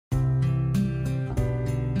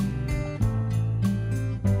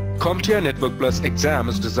CompTIA Network Plus exam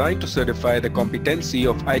is designed to certify the competency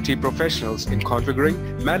of IT professionals in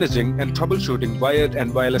configuring, managing, and troubleshooting wired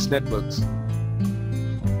and wireless networks.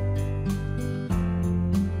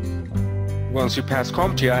 Once you pass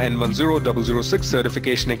CompTIA N10-006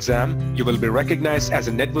 certification exam, you will be recognized as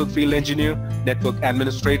a network field engineer, network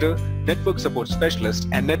administrator, network support specialist,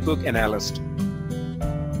 and network analyst.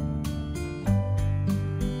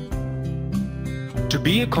 To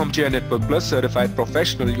be a CompTIA Network Plus certified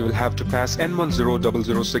professional, you will have to pass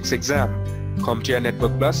N10-006 exam. CompTIA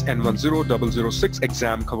Network Plus N10-006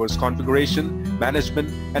 exam covers configuration, management,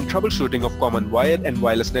 and troubleshooting of common wired and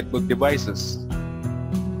wireless network devices.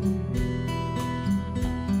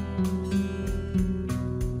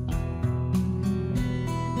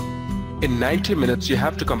 In 90 minutes, you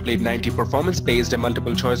have to complete 90 performance-based and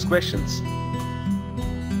multiple-choice questions.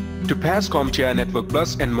 To pass CompTIA Network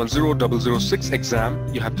Plus N10-006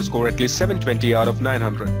 exam, you have to score at least 720 out of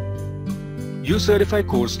 900. U-Certify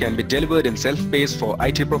course can be delivered in self-paced for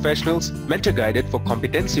IT professionals, mentor-guided for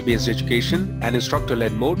competency-based education, and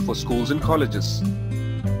instructor-led mode for schools and colleges.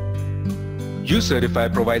 U-Certify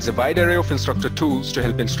provides a wide array of instructor tools to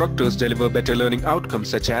help instructors deliver better learning outcomes,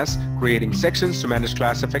 such as creating sections to manage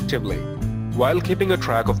class effectively, while keeping a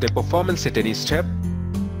track of their performance at any step.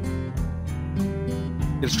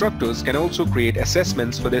 Instructors can also create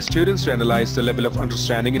assessments for their students to analyze the level of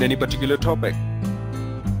understanding in any particular topic.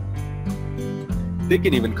 They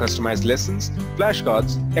can even customize lessons,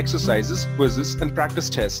 flashcards, exercises, quizzes, and practice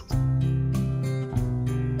tests.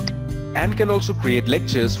 And can also create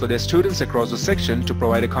lectures for their students across the section to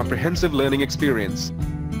provide a comprehensive learning experience.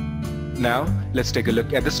 Now, let's take a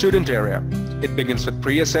look at the student area. It begins with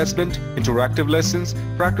pre-assessment, interactive lessons,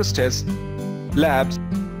 practice tests, labs,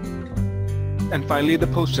 and finally the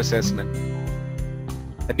post-assessment.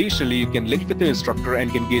 Additionally, you can link with the instructor and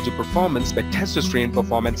can gauge your performance by test history and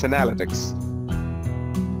performance analytics.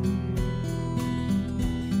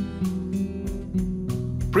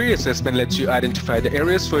 Pre-assessment lets you identify the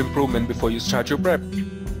areas for improvement before you start your prep.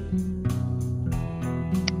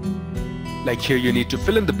 Like here, you need to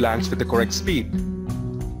fill in the blanks with the correct speed.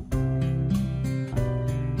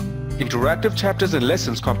 Interactive chapters and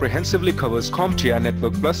lessons comprehensively covers CompTIA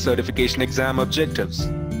Network Plus certification exam objectives.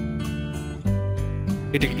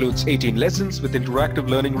 It includes 18 lessons with interactive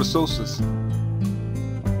learning resources,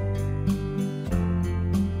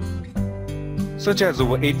 such as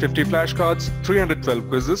over 850 flashcards, 312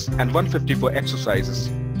 quizzes, and 154 exercises.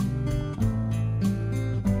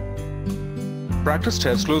 Practice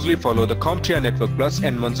tests closely follow the CompTIA Network Plus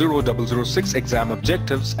N10-006 exam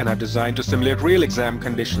objectives and are designed to simulate real exam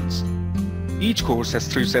conditions. Each course has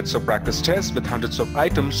 3 sets of practice tests with hundreds of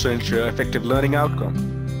items to ensure effective learning outcome.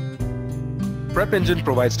 Prep Engine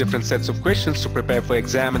provides different sets of questions to prepare for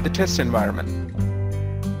exam in the test environment.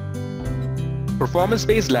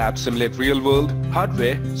 Performance-based labs simulate real-world,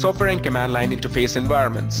 hardware, software and command line interface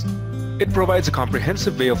environments. It provides a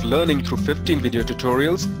comprehensive way of learning through 15 video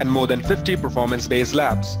tutorials and more than 50 performance-based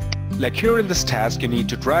labs. Like here in this task, you need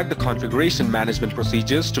to drag the configuration management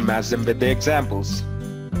procedures to match them with the examples.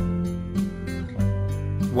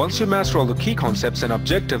 Once you master all the key concepts and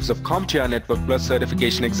objectives of CompTIA Network Plus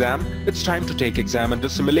certification exam, it's time to take exam under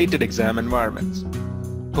simulated exam environments.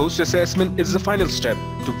 Post-assessment is the final step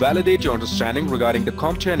to validate your understanding regarding the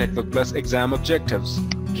CompTIA Network Plus exam objectives.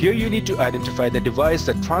 Here you need to identify the device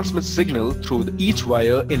that transmits signal through each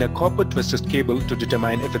wire in a copper twisted cable to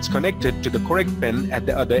determine if it's connected to the correct pin at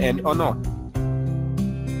the other end or not.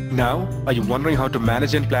 Now, are you wondering how to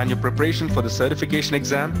manage and plan your preparation for the certification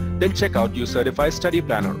exam? Then check out U-Certify Study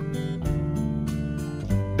Planner.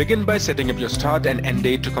 Begin by setting up your start and end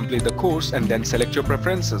date to complete the course and then select your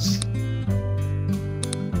preferences.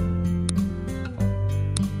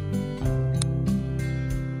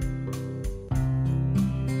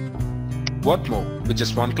 What more? With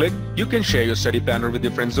just one click, you can share your study planner with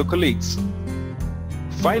your friends or colleagues.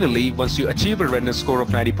 Finally, once you achieve a readiness score of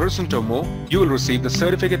 90% or more, you will receive the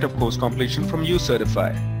certificate of course completion from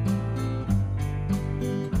U-Certify.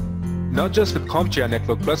 Not just with CompTIA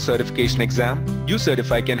Network Plus certification exam,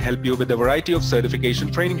 U-Certify can help you with a variety of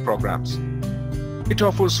certification training programs. It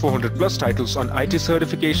offers 400 plus titles on IT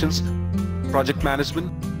certifications, project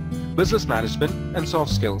management, business management, and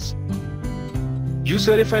soft skills.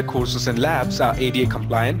 U-Certify courses and labs are ADA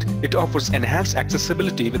compliant. It offers enhanced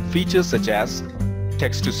accessibility with features such as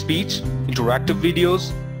text-to-speech, interactive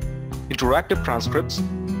videos, interactive transcripts,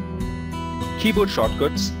 keyboard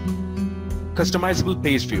shortcuts, customizable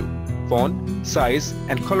page view, font, size,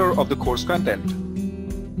 and color of the course content.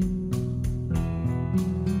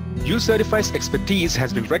 UCertify's expertise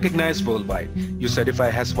has been recognized worldwide.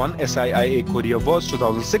 UCertify has won SIIA Courier Awards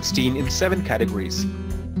 2016 in 7 categories.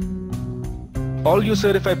 All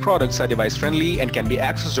UCertify products are device-friendly and can be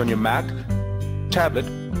accessed on your Mac, tablet,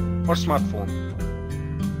 or smartphone.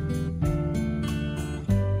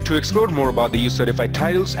 To explore more about the UCertify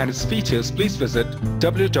titles and its features, please visit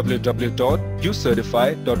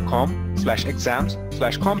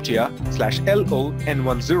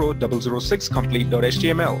www.ucertify.com/exams/CompTIA/LON10-006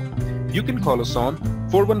 complete.html. You can call us on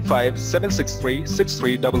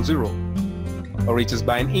 415-763-6300 or reach us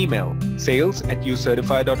by an email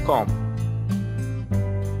sales@ucertify.com.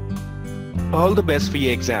 All the best for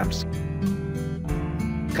your exams.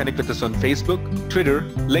 Connect with us on Facebook, Twitter,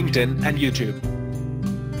 LinkedIn, and YouTube.